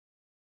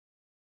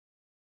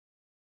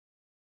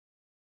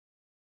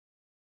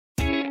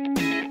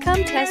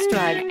Come test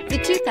drive the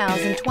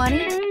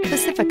 2020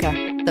 Pacifica.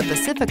 The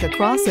Pacifica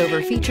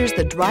crossover features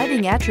the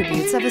driving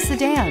attributes of a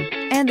sedan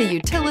and the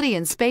utility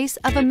and space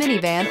of a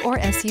minivan or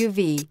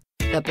SUV.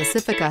 The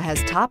Pacifica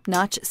has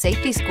top-notch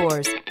safety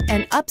scores,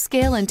 an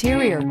upscale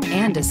interior,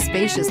 and a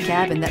spacious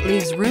cabin that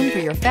leaves room for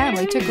your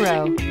family to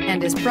grow,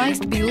 and is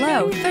priced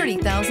below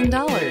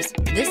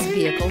 $30,000. This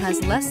vehicle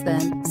has less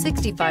than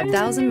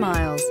 65,000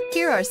 miles.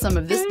 Here are some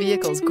of this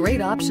vehicle's great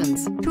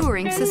options: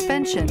 touring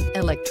suspension,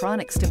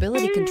 electronic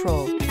stability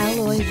control,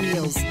 alloy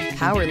wheels,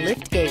 power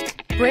liftgate,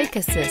 brake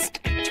assist,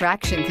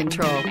 traction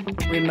control,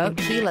 remote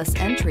keyless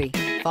entry,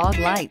 fog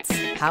lights,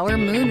 power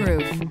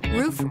moonroof,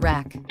 roof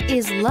rack.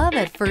 Is love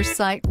at first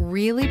sight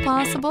really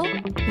possible?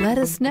 Let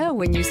us know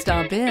when you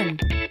stop in.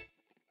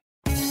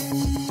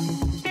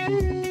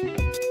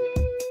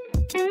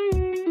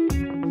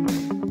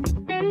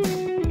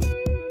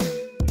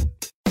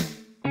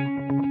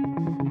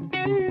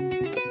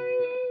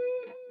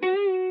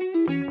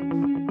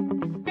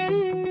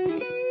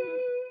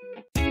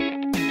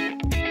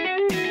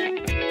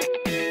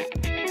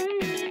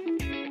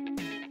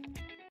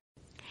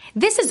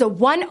 This is a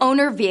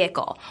one-owner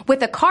vehicle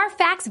with a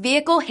Carfax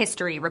Vehicle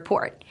History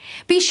Report.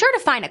 Be sure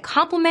to find a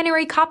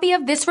complimentary copy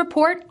of this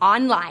report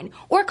online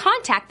or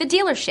contact the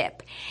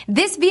dealership.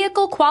 This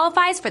vehicle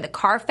qualifies for the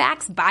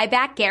Carfax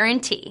Buyback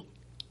Guarantee.